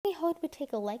Hode would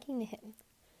take a liking to him.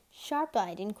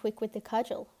 Sharp-eyed and quick with the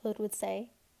cudgel, Hode would say.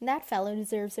 That fellow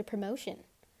deserves a promotion.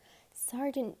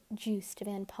 Sergeant Joost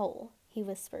Van Pol, he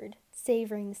whispered,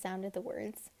 savoring the sound of the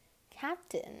words.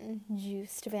 Captain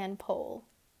Joost Van Pol.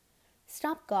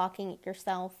 Stop gawking at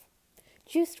yourself.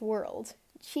 Joost whirled,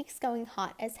 cheeks going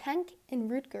hot, as Henk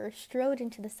and Rutger strode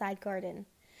into the side garden.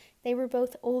 They were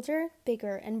both older,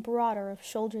 bigger, and broader of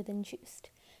shoulder than Joost,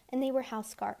 and they were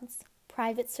house guards,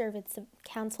 private servants of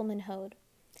Councilman Hode.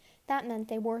 That meant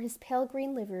they wore his pale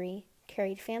green livery,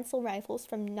 carried fanciful rifles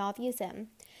from Novia-Zem,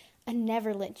 and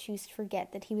never let Joost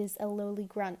forget that he was a lowly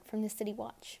grunt from the city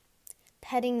watch.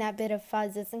 Petting that bit of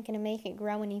fuzz isn't going to make it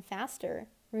grow any faster,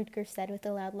 Rutger said with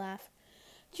a loud laugh.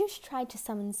 Joost tried to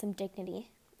summon some dignity.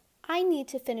 I need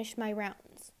to finish my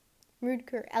rounds.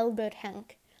 Rutger elbowed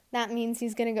Henk. That means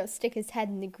he's going to go stick his head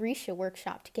in the Grisha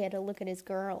workshop to get a look at his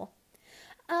girl.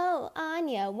 Oh,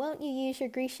 Anya, won't you use your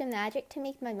Grisha magic to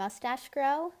make my mustache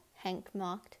grow? Henk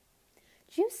mocked.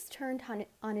 Joost turned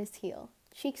on his heel,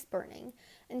 cheeks burning,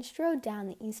 and strode down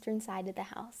the eastern side of the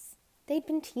house. They'd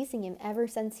been teasing him ever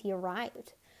since he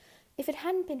arrived. If it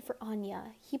hadn't been for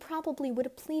Anya, he probably would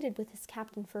have pleaded with his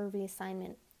captain for a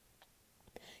reassignment.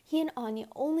 He and Anya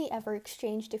only ever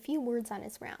exchanged a few words on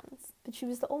his rounds, but she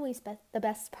was always the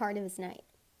best part of his night.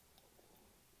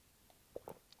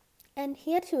 And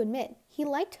he had to admit, he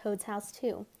liked Hode's house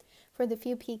too, for the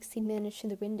few peeks he managed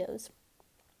through the windows.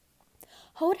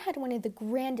 Hode had one of the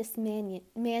grandest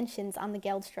mansions on the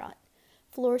Geldstraat,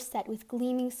 floors set with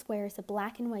gleaming squares of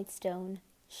black and white stone,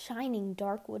 shining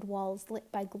dark wood walls lit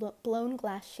by blown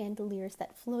glass chandeliers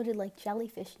that floated like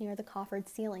jellyfish near the coffered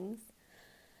ceilings.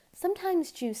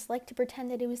 Sometimes Joost liked to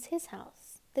pretend that it was his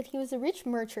house, that he was a rich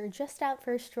merchant just out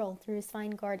for a stroll through his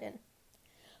fine garden.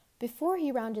 Before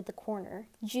he rounded the corner,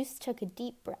 Joost took a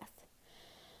deep breath.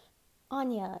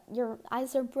 Anya, your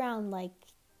eyes are brown like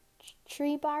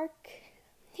tree bark.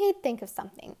 He'd think of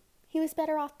something. He was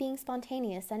better off being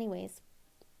spontaneous anyways.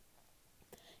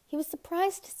 He was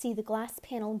surprised to see the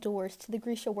glass-paneled doors to the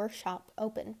Grisha workshop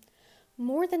open.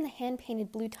 More than the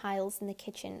hand-painted blue tiles in the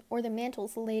kitchen or the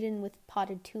mantels laden with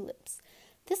potted tulips,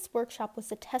 this workshop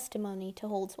was a testimony to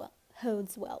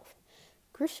Hode's wealth.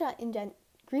 Grisha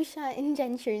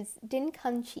indentures didn't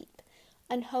come cheap,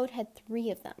 and Hode had 3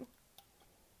 of them.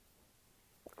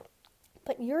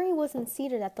 But Yuri wasn't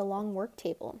seated at the long work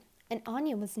table, and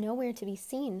Anya was nowhere to be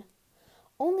seen.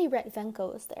 Only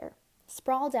Retvenko was there,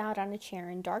 sprawled out on a chair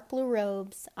in dark blue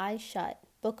robes, eyes shut,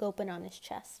 book open on his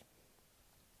chest.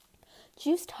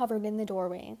 Joost hovered in the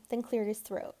doorway, then cleared his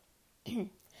throat.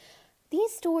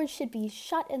 These doors should be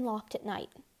shut and locked at night.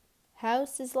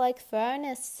 House is like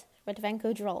furnace,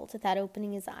 Retvenko drawled without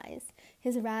opening his eyes,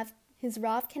 his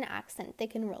Ravkan accent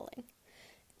thick and rolling.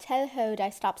 Tell Hode I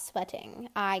stopped sweating.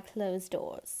 I close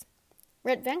doors.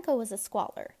 Retvenko was a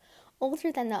squalor,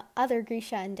 older than the other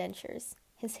Grisha indentures,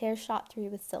 his hair shot through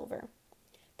with silver.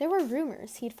 There were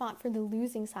rumors he'd fought for the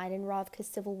losing side in Ravka's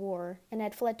civil war and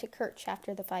had fled to Kerch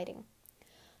after the fighting.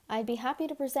 I'd be happy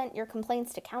to present your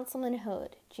complaints to Councilman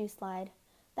Hode, Joost lied.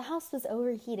 The house was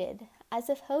overheated, as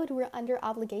if Hode were under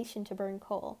obligation to burn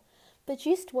coal, but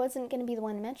Joost wasn't going to be the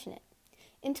one to mention it.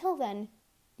 Until then,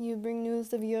 you bring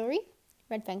news of Yuri?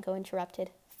 Retvenko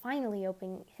interrupted, finally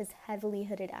opening his heavily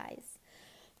hooded eyes.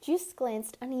 Joost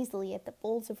glanced uneasily at the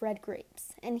bowls of red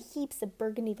grapes and heaps of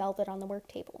burgundy velvet on the work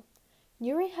table.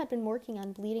 Yuri had been working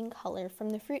on bleeding color from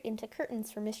the fruit into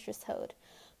curtains for Mistress Hode,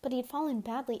 but he'd fallen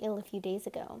badly ill a few days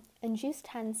ago, and Joost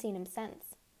hadn't seen him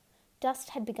since.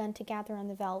 Dust had begun to gather on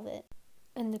the velvet,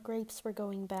 and the grapes were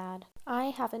going bad. I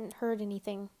haven't heard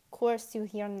anything. Course you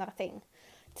hear nothing.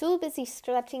 Too busy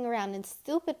strutting around in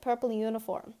stupid purple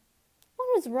uniform. What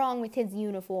was wrong with his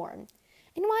uniform?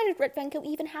 And why did Retvenko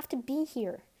even have to be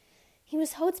here? He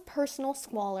was Hode's personal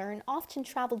squalor and often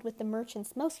traveled with the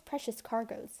merchant's most precious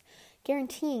cargoes,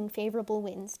 guaranteeing favorable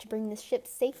winds to bring the ship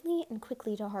safely and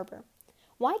quickly to harbor.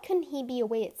 Why couldn't he be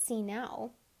away at sea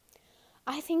now?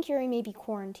 I think Yuri may be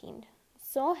quarantined.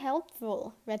 So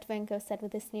helpful, Retvenko said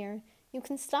with a sneer. You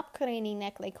can stop craning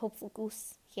neck like hopeful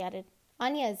goose, he added.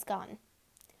 Anya is gone.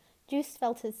 Joost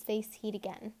felt his face heat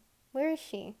again. Where is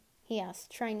she? He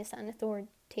asked, trying to sound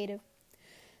authoritative.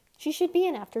 She should be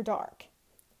in after dark.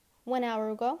 1 hour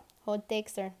ago, Hode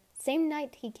takes her. Same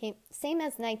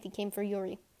as night he came for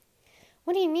Yuri.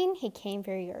 What do you mean he came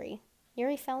for Yuri?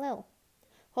 Yuri fell ill.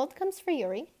 Hode comes for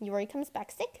Yuri. Yuri comes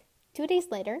back sick. 2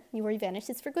 days later, Yuri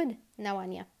vanishes for good. Now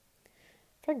Anya.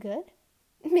 For good?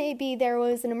 Maybe there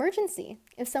was an emergency.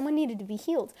 If someone needed to be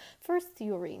healed. First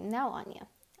Yuri, now Anya.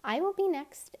 I will be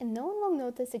next, and no one will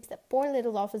notice except poor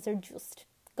little officer Joost.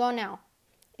 Go now.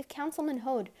 If Councilman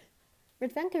Hode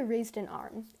Redvenka raised an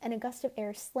arm, and a gust of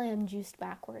air slammed Juiced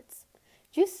backwards.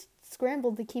 Juiced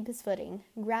scrambled to keep his footing,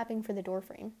 grabbing for the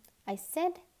doorframe. I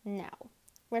said now.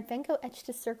 Redvenko etched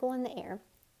a circle in the air,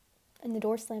 and the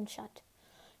door slammed shut.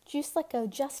 Juice let go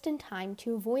just in time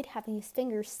to avoid having his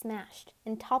fingers smashed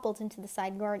and toppled into the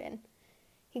side garden.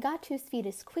 He got to his feet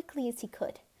as quickly as he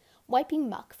could, wiping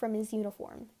muck from his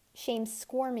uniform, shame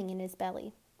squirming in his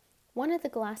belly. One of the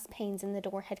glass panes in the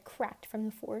door had cracked from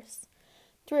the force.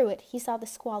 Through it, he saw the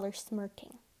squaller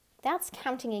smirking. That's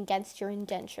counting against your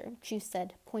indenture, Juice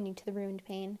said, pointing to the ruined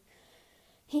pane.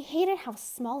 He hated how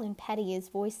small and petty his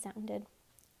voice sounded.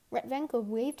 Redvenko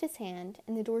waved his hand,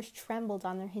 and the doors trembled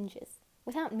on their hinges.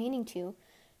 Without meaning to,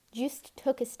 Juice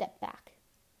took a step back.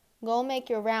 Go make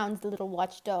your rounds, little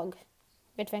watchdog,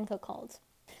 Redvenko called.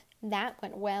 That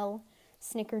went well,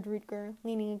 snickered Rutger,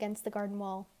 leaning against the garden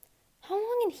wall. How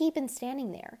long had he been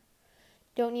standing there?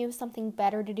 Don't you have something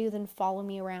better to do than follow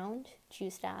me around?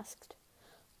 Juice asked.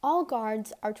 All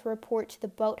guards are to report to the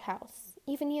boathouse.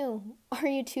 Even you. Are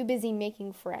you too busy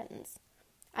making friends?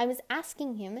 I was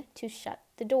asking him to shut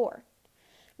the door.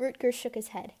 Rutger shook his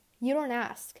head. You don't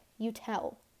ask. You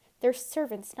tell. They're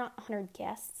servants, not honored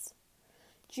guests.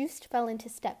 Juice fell into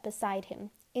step beside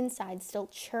him, inside still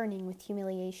churning with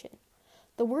humiliation.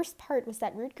 The worst part was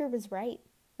that Rutger was right.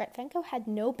 Redvenko had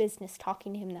no business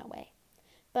talking to him that way.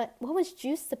 But what was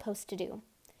Juice supposed to do?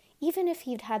 Even if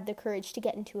he'd had the courage to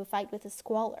get into a fight with a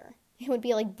squaller, it would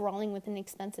be like brawling with an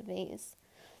expensive vase.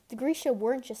 The Grisha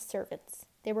weren't just servants.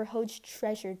 They were Hode's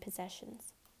treasured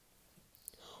possessions.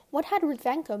 What had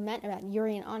Redvenko meant about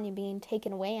Yuri and Anya being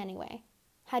taken away anyway?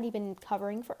 Had he been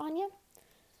covering for Anya?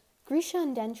 Grisha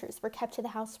indentures were kept to the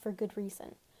house for good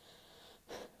reason.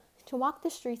 To walk the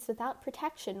streets without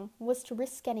protection was to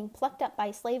risk getting plucked up by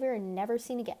a slaver and never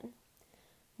seen again.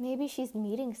 Maybe she's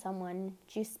meeting someone,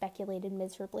 Juice speculated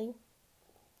miserably.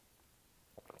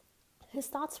 His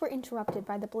thoughts were interrupted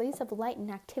by the blaze of light and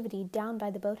activity down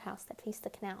by the boathouse that faced the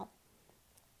canal.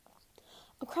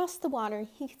 Across the water,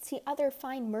 he could see other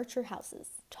fine merchant houses,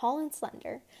 tall and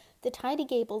slender, the tidy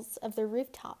gables of their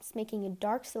rooftops making a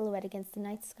dark silhouette against the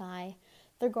night sky,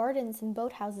 their gardens and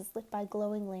boathouses lit by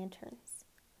glowing lanterns.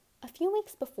 A few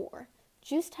weeks before,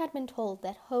 Juiced had been told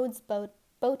that Hode's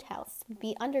boathouse would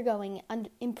be undergoing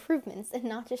improvements and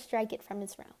not to strike it from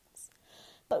his rounds.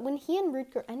 But when he and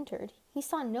Rutger entered, he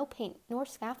saw no paint nor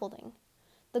scaffolding.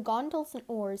 The gondolas and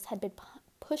oars had been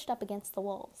pushed up against the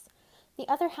walls. The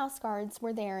other house guards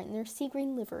were there in their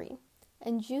sea-green livery,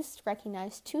 and Juice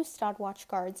recognized 2 Stadwatch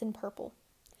guards in purple.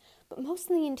 But most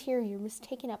of the interior was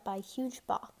taken up by a huge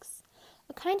box,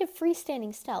 a kind of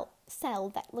freestanding cell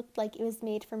that looked like it was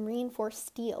made from reinforced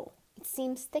steel, its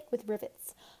seams thick with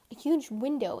rivets, a huge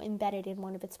window embedded in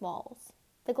one of its walls.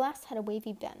 The glass had a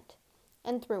wavy bend,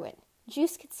 and through it,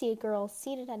 Juice could see a girl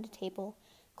seated at a table,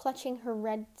 clutching her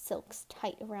red silks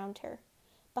tight around her.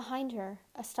 Behind her,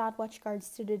 a Stadwatch guard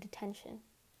stood at attention.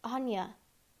 Anya,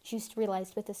 Juice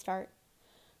realized with a start.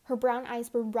 Her brown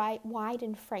eyes were wide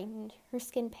and frightened, her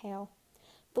skin pale.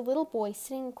 The little boy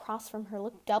sitting across from her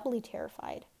looked doubly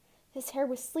terrified. His hair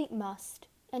was sleet mussed,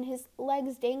 and his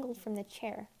legs dangled from the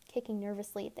chair, kicking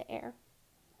nervously at the air.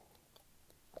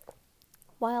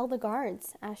 Why all the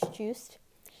guards? Asked Juiced.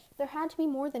 There had to be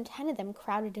more than 10 of them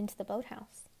crowded into the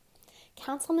boathouse.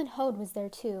 Councilman Hode was there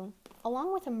too,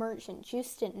 along with a merchant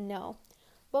Juice didn't know,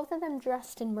 both of them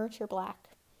dressed in mercer black.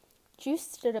 Juice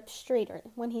stood up straighter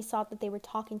when he saw that they were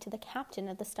talking to the captain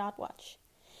of the Stadwatch.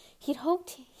 He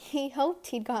hoped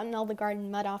he'd gotten all the garden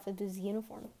mud off of his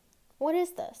uniform. What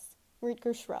is this?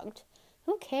 Rutger shrugged.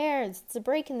 Who cares? It's a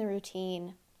break in the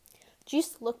routine.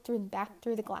 Juice looked back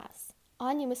through the glass.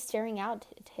 Anya was staring out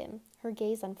at him, her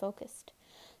gaze unfocused.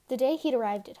 The day he'd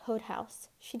arrived at Hode House,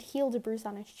 she'd healed a bruise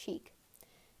on his cheek.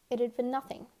 It had been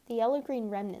nothing, the yellow-green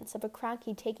remnants of a crack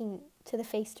he'd taken to the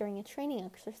face during a training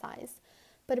exercise,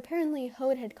 but apparently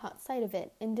Hode had caught sight of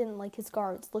it and didn't like his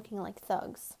guards looking like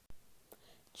thugs.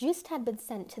 Juiced had been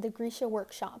sent to the Grisha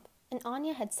workshop, and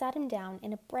Anya had sat him down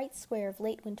in a bright square of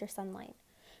late winter sunlight.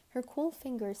 Her cool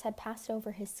fingers had passed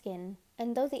over his skin,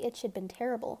 and though the itch had been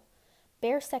terrible,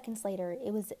 bare seconds later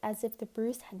it was as if the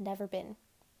bruise had never been.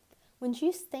 When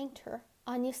Juiced thanked her,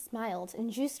 Anya smiled,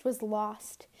 and Juiced was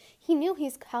lost. He knew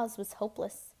his cause was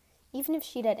hopeless. Even if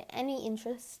she'd had any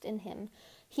interest in him,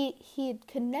 he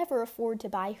could never afford to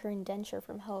buy her indenture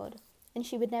from Hode, and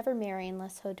she would never marry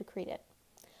unless Hode decreed it.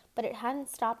 But it hadn't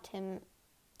stopped him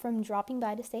from dropping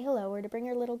by to say hello or to bring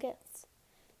her little gifts.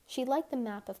 She liked the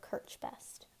map of Kerch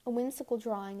best, a whimsical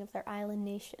drawing of their island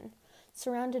nation,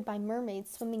 surrounded by mermaids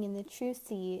swimming in the true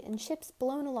sea and ships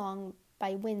blown along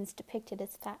by winds depicted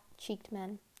as fat-cheeked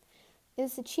men. It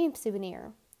was a cheap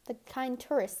souvenir, the kind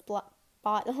tourists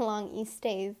bought along East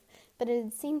Ave, but it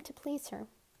had seemed to please her.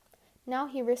 Now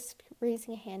he risked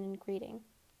raising a hand in greeting.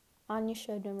 Anya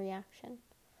showed no reaction.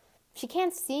 "She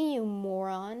can't see you,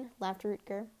 moron," laughed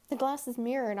Rutger. "The glass is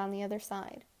mirrored on the other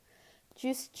side."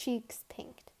 Juice's cheeks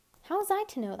pinked. "How was I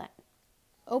to know that?"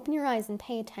 "Open your eyes and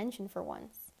pay attention for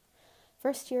once."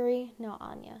 First Yuri, now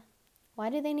Anya. "Why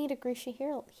do they need a Grisha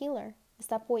healer? Is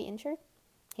that boy injured?"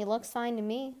 "He looks fine to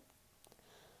me."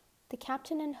 The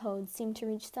captain and Hode seemed to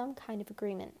reach some kind of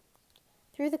agreement.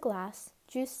 Through the glass,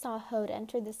 Juice saw Hode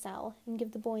enter the cell and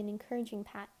give the boy an encouraging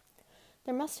pat.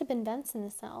 There must have been vents in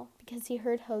the cell, because he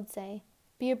heard Hode say,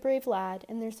 "Be a brave lad,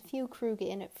 and there's a few Krug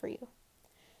in it for you."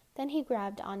 Then he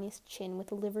grabbed Anya's chin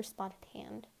with a liver-spotted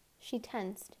hand. She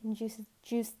tensed, and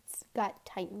Juice's gut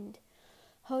tightened.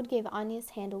 Hode gave Anya's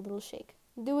hand a little shake.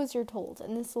 "Do as you're told,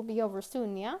 and this will be over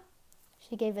soon, yeah?"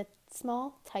 She gave a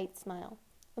small, tight smile.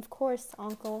 "Of course,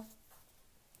 uncle."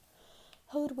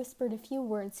 Hode whispered a few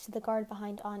words to the guard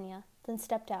behind Anya, then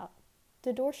stepped out.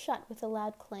 The door shut with a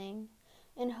loud clang,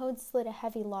 and Hode slid a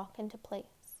heavy lock into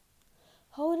place.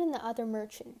 Hode and the other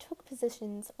merchant took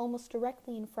positions almost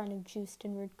directly in front of Juice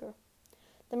and Rutger.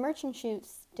 The merchant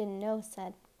Juice didn't know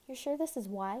said, "You're sure this is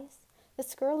wise?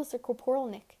 This girl is a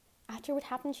Korporalnik. After what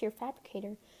happened to your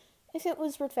fabricator, if it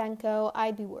was Rutvenko,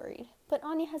 I'd be worried. But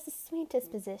Anya has a sweet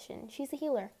disposition. She's a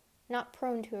healer, not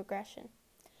prone to aggression."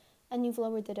 "And you've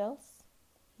lowered the dose?"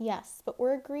 "Yes, but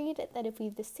we're agreed that if we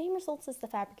have the same results as the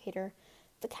fabricator,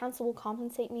 the council will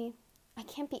compensate me. I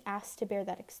can't be asked to bear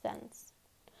that expense."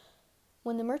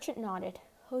 When the merchant nodded,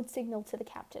 Hode signaled to the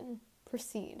captain,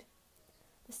 "Proceed."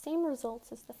 "The same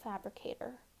results as the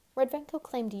fabricator." Redvenko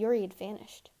claimed Yuri had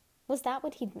vanished. Was that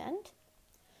what he'd meant?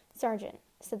 "Sergeant,"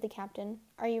 said the captain,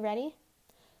 "are you ready?"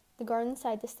 The guard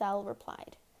inside the cell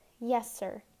replied, "Yes,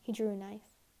 sir." He drew a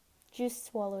knife. Juice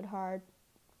swallowed hard.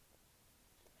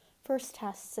 "First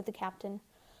test," said the captain.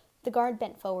 The guard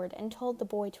bent forward and told the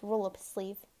boy to roll up his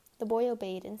sleeve. The boy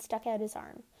obeyed and stuck out his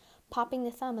arm, popping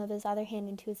the thumb of his other hand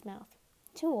into his mouth.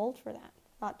 Too old for that,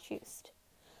 thought Juice.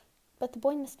 But the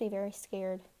boy must be very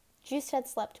scared. Juice had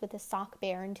slept with a sock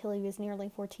bear until he was nearly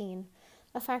 14,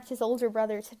 a fact his older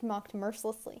brothers had mocked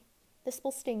mercilessly. "This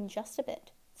will sting just a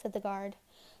bit," said the guard.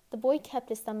 The boy kept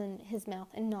his thumb in his mouth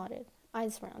and nodded,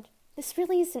 eyes round. "This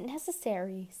really isn't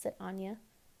necessary," said Anya.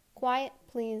 "Quiet,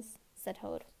 please," said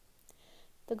Hode.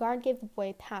 The guard gave the boy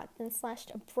a pat, then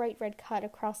slashed a bright red cut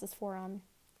across his forearm.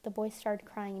 The boy started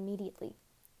crying immediately.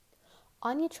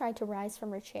 Anya tried to rise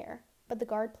from her chair, but the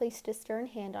guard placed a stern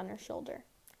hand on her shoulder.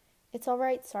 "It's all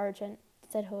right, Sergeant,"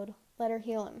 said Hode. "Let her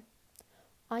heal him."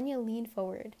 Anya leaned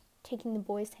forward, taking the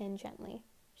boy's hand gently.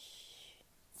 "Shh,"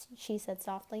 she said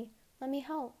softly. "Let me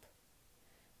help."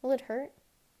 "Will it hurt?"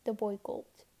 The boy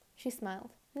gulped. She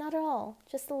smiled. "Not at all,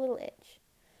 just a little itch."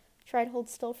 "Try to hold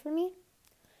still for me?"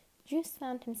 Juice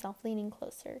found himself leaning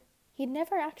closer. He'd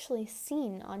never actually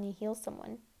seen Anya heal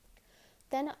someone.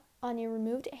 Then Anya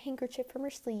removed a handkerchief from her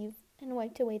sleeve and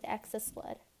wiped away the excess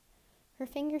blood. Her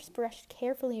fingers brushed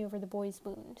carefully over the boy's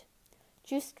wound.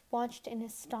 Juice watched in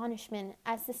astonishment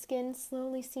as the skin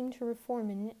slowly seemed to reform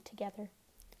and knit together.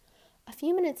 A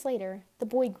few minutes later, the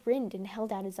boy grinned and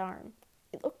held out his arm.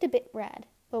 It looked a bit red,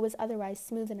 but was otherwise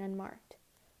smooth and unmarked.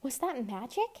 Was that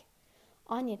magic?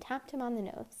 Anya tapped him on the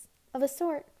nose. Of a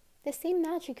sort, the same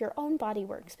magic your own body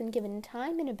works when given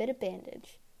time and a bit of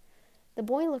bandage. The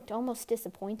boy looked almost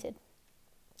disappointed.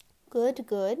 Good,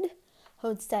 good,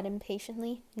 Hode said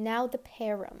impatiently. Now the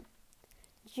parum.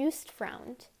 Juiced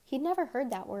frowned. He'd never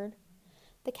heard that word.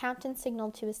 The captain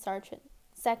signaled to his sergeant.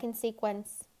 Second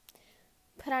sequence.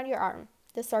 Put out your arm,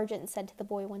 the sergeant said to the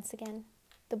boy once again.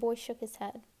 The boy shook his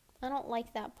head. I don't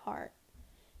like that part.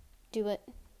 Do it.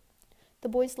 The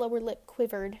boy's lower lip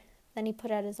quivered. Then he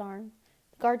put out his arm.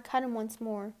 The guard cut him once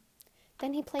more.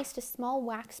 Then he placed a small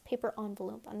wax paper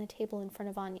envelope on the table in front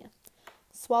of Anya.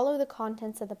 Swallow the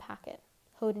contents of the packet,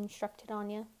 Hode instructed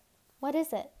Anya. What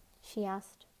is it? She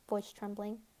asked, voice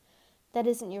trembling. That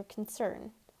isn't your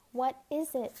concern. What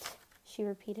is it? She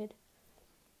repeated.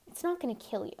 It's not going to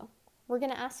kill you. We're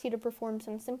going to ask you to perform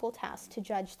some simple tasks to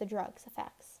judge the drug's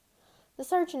effects. The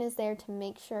sergeant is there to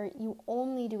make sure you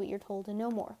only do what you're told and no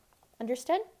more.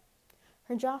 Understood?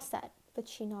 Her jaw set, but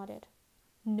she nodded.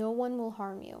 No one will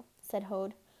harm you, said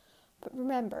Hode. But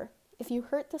remember, if you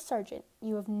hurt the sergeant,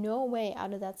 you have no way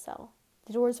out of that cell.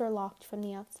 The doors are locked from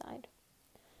the outside.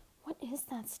 What is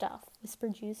that stuff?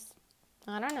 Whispered Juice.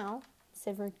 I don't know,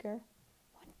 said Rutger.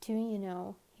 What do you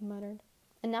know? He muttered.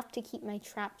 Enough to keep my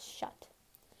traps shut.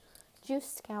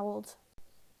 Juice scowled.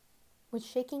 With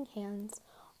shaking hands,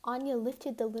 Anya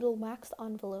lifted the little wax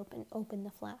envelope and opened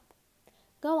the flap.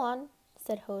 Go on,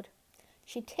 said Hode.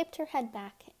 She tipped her head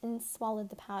back and swallowed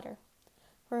the powder.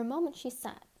 For a moment she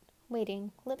sat,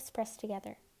 waiting, lips pressed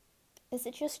together. "Is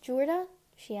it just Jorda?"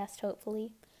 she asked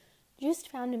hopefully. Just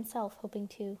found himself hoping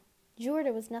too.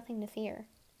 Jorda was nothing to fear,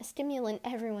 a stimulant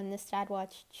everyone this dad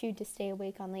watch chewed to stay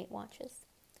awake on late watches.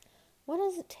 "What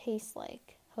does it taste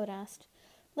like?" Hode asked.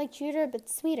 "Like Jorda, but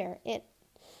sweeter.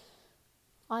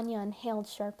 Anya inhaled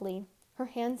sharply. Her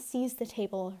hands seized the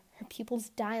table, her pupils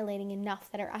dilating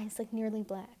enough that her eyes looked nearly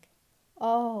black.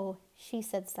 "Oh," she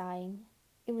said, sighing.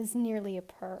 It was nearly a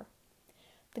purr.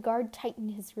 The guard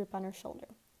tightened his grip on her shoulder.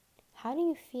 "How do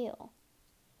you feel?"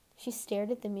 She stared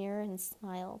at the mirror and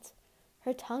smiled.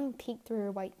 Her tongue peeked through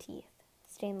her white teeth,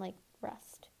 stained like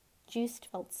rust. Juice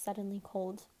felt suddenly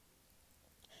cold.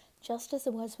 "Just as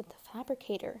it was with the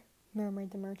fabricator,"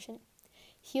 murmured the merchant.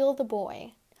 "Heal the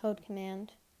boy," Hode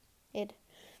commanded.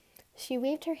 She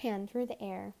waved her hand through the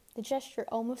air, the gesture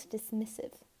almost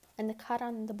dismissive, and the cut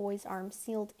on the boy's arm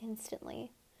sealed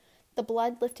instantly. The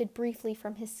blood lifted briefly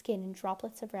from his skin in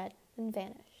droplets of red, then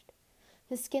vanished.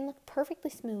 His skin looked perfectly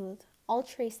smooth, all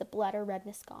trace of blood or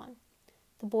redness gone.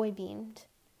 The boy beamed.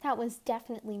 That was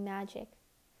definitely magic.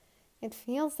 "It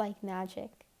feels like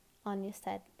magic," Anya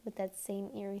said, with that same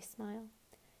eerie smile.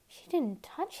 "She didn't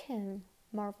touch him,"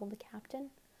 marveled the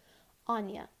captain.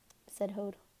 "Anya," said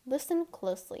Hode, "listen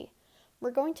closely.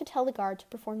 We're going to tell the guard to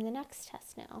perform the next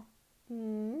test now."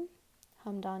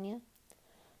 Hummed Anya.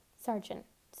 "Sergeant,"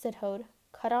 said Hode,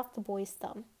 "cut off the boy's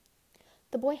thumb."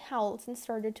 The boy howled and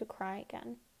started to cry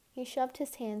again. He shoved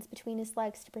his hands between his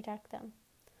legs to protect them.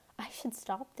 "I should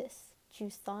stop this,"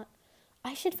 Juice thought.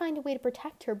 "I should find a way to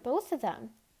protect her, both of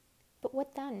them." But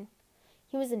what then?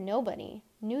 He was a nobody,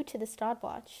 new to the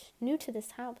Stodwatch, new to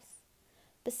this house.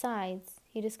 Besides,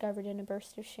 he discovered in a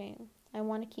burst of shame, "I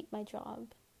want to keep my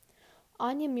job."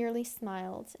 Anya merely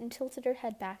smiled and tilted her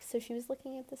head back so she was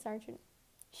looking at the sergeant.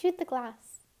 "Shoot the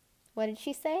glass." "What did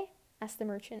she say?" asked the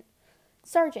merchant.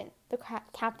 "Sergeant," the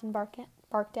captain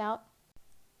barked out.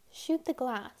 "Shoot the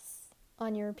glass,"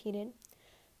 Anya repeated.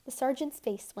 The sergeant's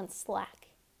face went slack.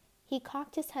 He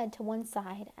cocked his head to one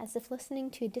side as if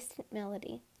listening to a distant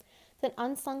melody, then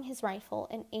unslung his rifle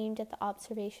and aimed at the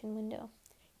observation window.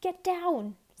 "Get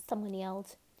down!" someone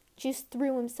yelled. Juice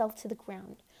threw himself to the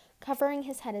ground, covering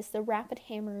his head as the rapid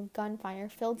hammer of gunfire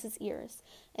filled his ears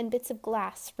and bits of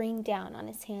glass rained down on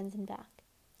his hands and back.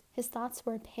 His thoughts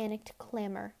were a panicked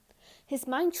clamor. His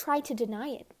mind tried to deny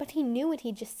it, but he knew what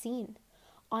he'd just seen.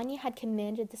 Anya had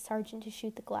commanded the sergeant to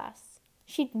shoot the glass.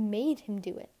 She'd made him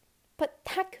do it. But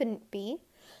that couldn't be.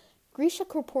 Grisha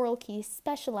corporal keys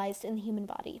specialized in the human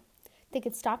body. They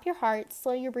could stop your heart,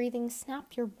 slow your breathing,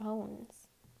 snap your bones.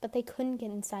 But they couldn't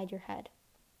get inside your head.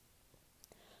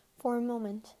 For a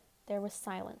moment, there was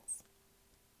silence.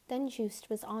 Then Juiced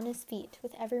was on his feet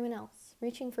with everyone else,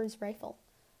 reaching for his rifle.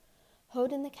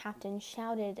 Hode and the captain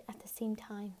shouted at the same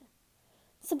time.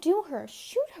 "Subdue her!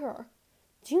 Shoot her!"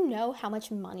 "Do you know how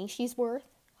much money she's worth?"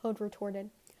 Hode retorted.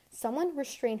 "Someone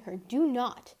restrain her. Do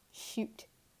not shoot."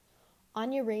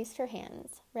 Anya raised her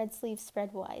hands, red sleeves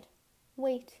spread wide.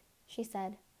 "Wait," she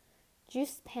said.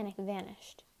 Juice's panic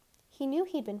vanished. He knew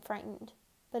he'd been frightened,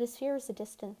 but his fear was a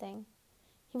distant thing.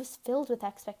 He was filled with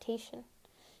expectation.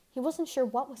 He wasn't sure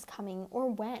what was coming or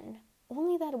when,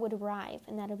 only that it would arrive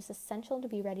and that it was essential to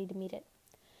be ready to meet it.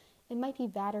 It might be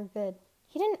bad or good.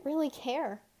 He didn't really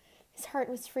care. His heart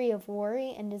was free of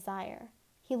worry and desire.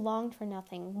 He longed for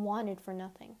nothing, wanted for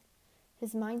nothing.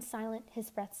 His mind silent, his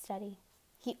breath steady.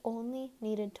 He only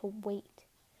needed to wait.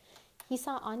 He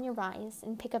saw Anya rise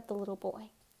and pick up the little boy.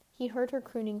 He heard her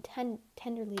crooning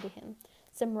tenderly to him,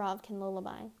 some Ravkan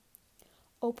lullaby.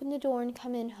 "Open the door and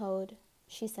come in, Hode,"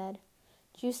 she said.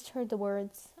 Juiced heard the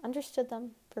words, understood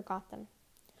them, forgot them.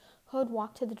 Hode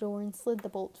walked to the door and slid the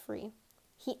bolt free.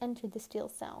 He entered the steel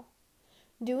cell.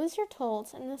 "Do as you're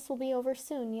told, and this will be over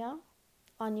soon, yeah?"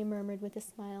 Anya murmured with a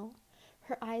smile.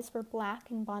 Her eyes were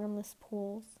black and bottomless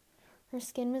pools. Her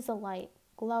skin was alight,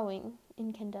 glowing,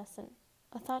 incandescent.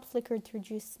 A thought flickered through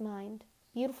Juice's mind,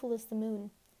 beautiful as the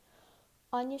moon.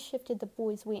 Anya shifted the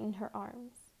boy's weight in her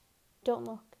arms. "Don't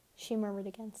look," she murmured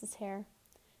against his hair.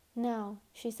 "Now,"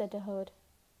 she said to Hode,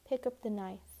 "pick up the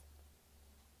knife."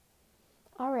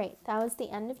 All right, that was the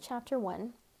end of chapter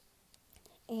 1.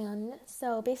 And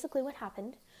so basically what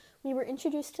happened, we were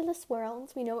introduced to this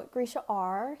world. We know what Grisha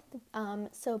are.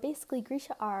 So basically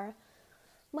Grisha are,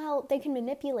 well, they can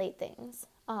manipulate things.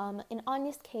 In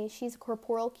Anya's case, she's a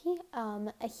corporal key,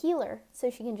 a healer, so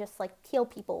she can just like heal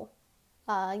people.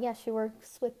 She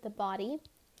works with the body.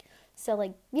 So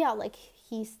like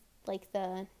he's like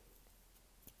the,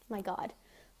 my God,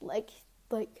 like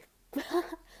like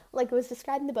it was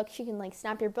described in the book, she can like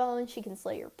snap your bones, she can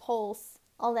slow your pulse,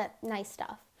 all that nice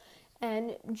stuff.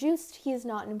 And Juiced, he is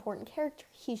not an important character.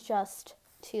 He's just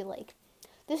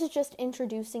this is just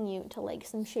introducing you to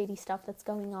some shady stuff that's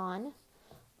going on.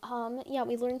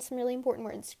 We learned some really important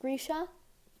words. Grisha,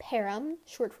 Param,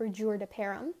 short for Jour de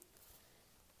Param.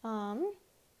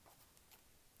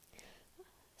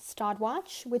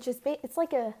 Stadwatch, which is it's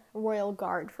like a royal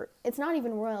guard for. It's not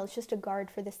even royal. It's just a guard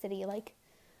for the city.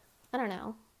 I don't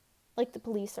know, like the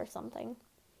police or something.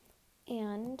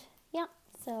 And yeah,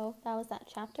 so that was that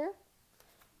chapter.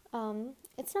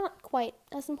 It's not quite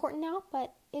as important now,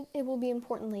 but it will be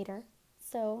important later.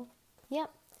 So, yeah.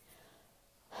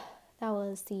 That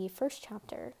was the first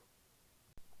chapter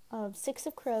of Six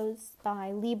of Crows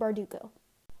by Leigh Bardugo.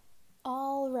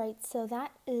 Alright, so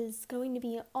that is going to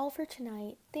be all for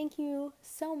tonight. Thank you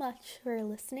so much for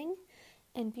listening,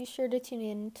 and be sure to tune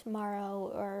in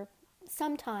tomorrow or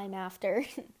sometime after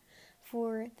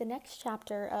for the next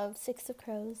chapter of Six of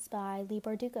Crows by Leigh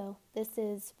Bardugo. This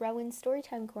is Rowan's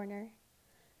Storytime Corner.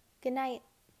 Good night.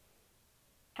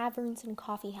 Taverns and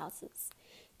coffee houses.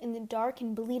 In the dark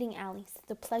and bleeding alleys of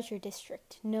the pleasure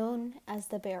district known as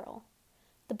the Barrel,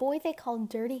 the boy they called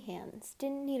Dirty Hands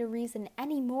didn't need a reason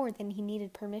any more than he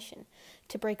needed permission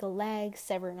to break a leg,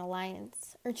 sever an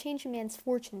alliance, or change a man's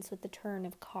fortunes with the turn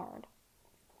of a card.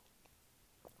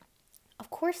 Of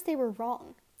course they were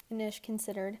wrong, Anish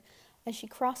considered, as she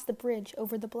crossed the bridge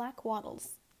over the black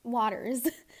waters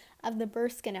of the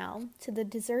Burst Canal to the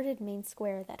deserted main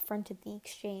square that fronted the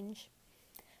exchange.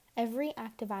 Every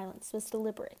act of violence was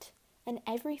deliberate, and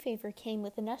every favor came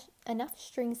with enough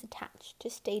strings attached to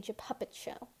stage a puppet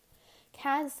show.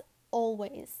 Kaz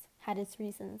always had his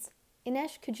reasons.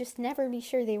 Inej could just never be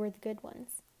sure they were the good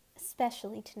ones,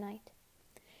 especially tonight.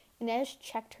 Inej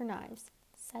checked her knives,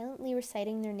 silently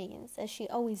reciting their names, as she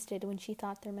always did when she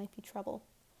thought there might be trouble.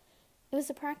 It was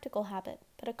a practical habit,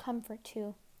 but a comfort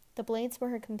too. The blades were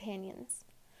her companions.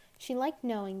 She liked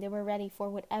knowing they were ready for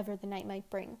whatever the night might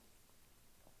bring.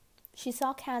 She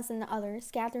saw Kaz and the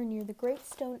others gather near the great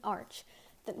stone arch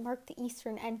that marked the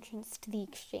eastern entrance to the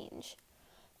exchange.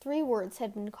 3 words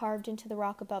had been carved into the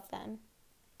rock above them: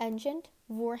 Engent,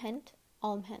 Vorhent,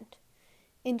 Almhent.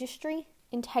 Industry,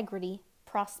 integrity,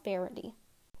 prosperity.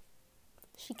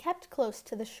 She kept close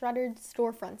to the shuttered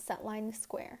storefronts that lined the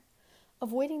square,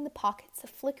 avoiding the pockets of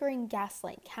flickering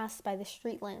gaslight cast by the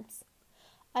street lamps.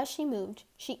 As she moved,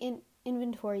 she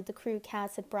inventoried the crew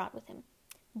Kaz had brought with him: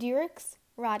 Dirix,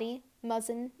 Roddy,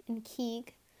 Muzzin, and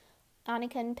Keeg,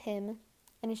 Annika and Pim,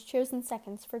 and his chosen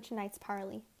seconds for tonight's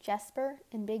parley, Jesper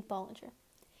and Big Bollinger.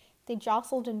 They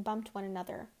jostled and bumped one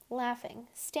another, laughing,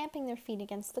 stamping their feet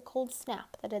against the cold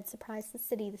snap that had surprised the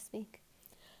city this week,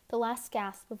 the last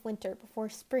gasp of winter before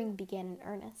spring began in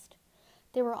earnest.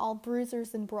 They were all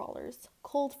bruisers and brawlers,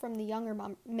 cold from the younger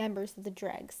members of the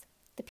dregs,